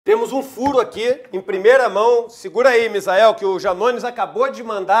Temos um furo aqui, em primeira mão. Segura aí, Misael, que o Janones acabou de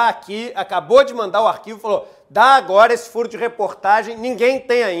mandar aqui, acabou de mandar o arquivo, falou, dá agora esse furo de reportagem, ninguém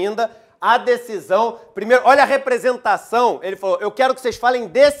tem ainda a decisão. Primeiro, olha a representação, ele falou, eu quero que vocês falem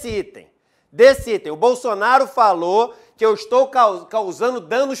desse item. Desse item. O Bolsonaro falou que eu estou causando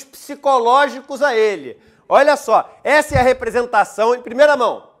danos psicológicos a ele. Olha só, essa é a representação em primeira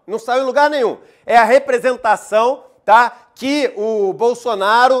mão, não saiu em lugar nenhum. É a representação, tá, que o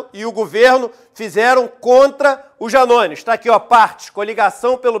Bolsonaro e o governo fizeram contra o Janones. Está aqui, ó, partes,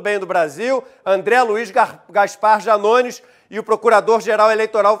 coligação pelo bem do Brasil, André Luiz Gaspar Janones e o Procurador-Geral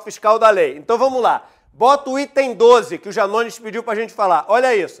Eleitoral Fiscal da Lei. Então vamos lá, bota o item 12 que o Janones pediu para a gente falar.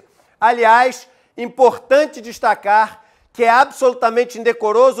 Olha isso. Aliás, importante destacar que é absolutamente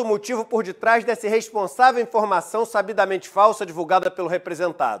indecoroso o motivo por detrás dessa irresponsável informação sabidamente falsa divulgada pelo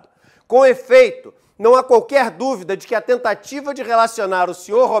representado. Com efeito, não há qualquer dúvida de que a tentativa de relacionar o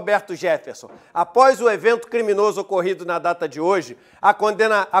senhor Roberto Jefferson, após o evento criminoso ocorrido na data de hoje,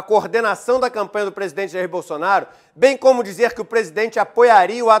 à coordenação da campanha do presidente Jair Bolsonaro, bem como dizer que o presidente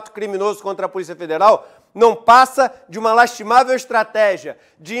apoiaria o ato criminoso contra a Polícia Federal, não passa de uma lastimável estratégia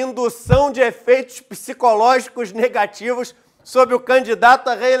de indução de efeitos psicológicos negativos sobre o candidato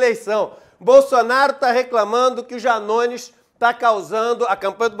à reeleição. Bolsonaro está reclamando que o Janones está causando, a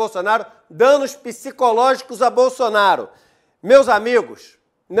campanha do Bolsonaro, danos psicológicos a Bolsonaro. Meus amigos,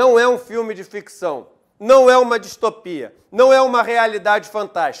 não é um filme de ficção, não é uma distopia, não é uma realidade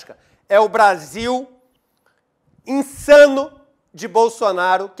fantástica. É o Brasil insano de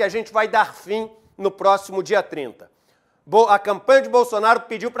Bolsonaro que a gente vai dar fim no próximo dia 30. A campanha de Bolsonaro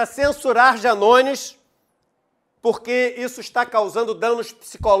pediu para censurar Janones porque isso está causando danos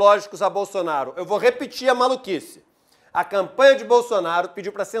psicológicos a Bolsonaro. Eu vou repetir a maluquice. A campanha de Bolsonaro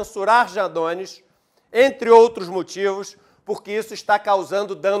pediu para censurar Janones, entre outros motivos, porque isso está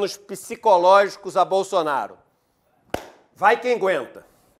causando danos psicológicos a Bolsonaro. Vai quem aguenta.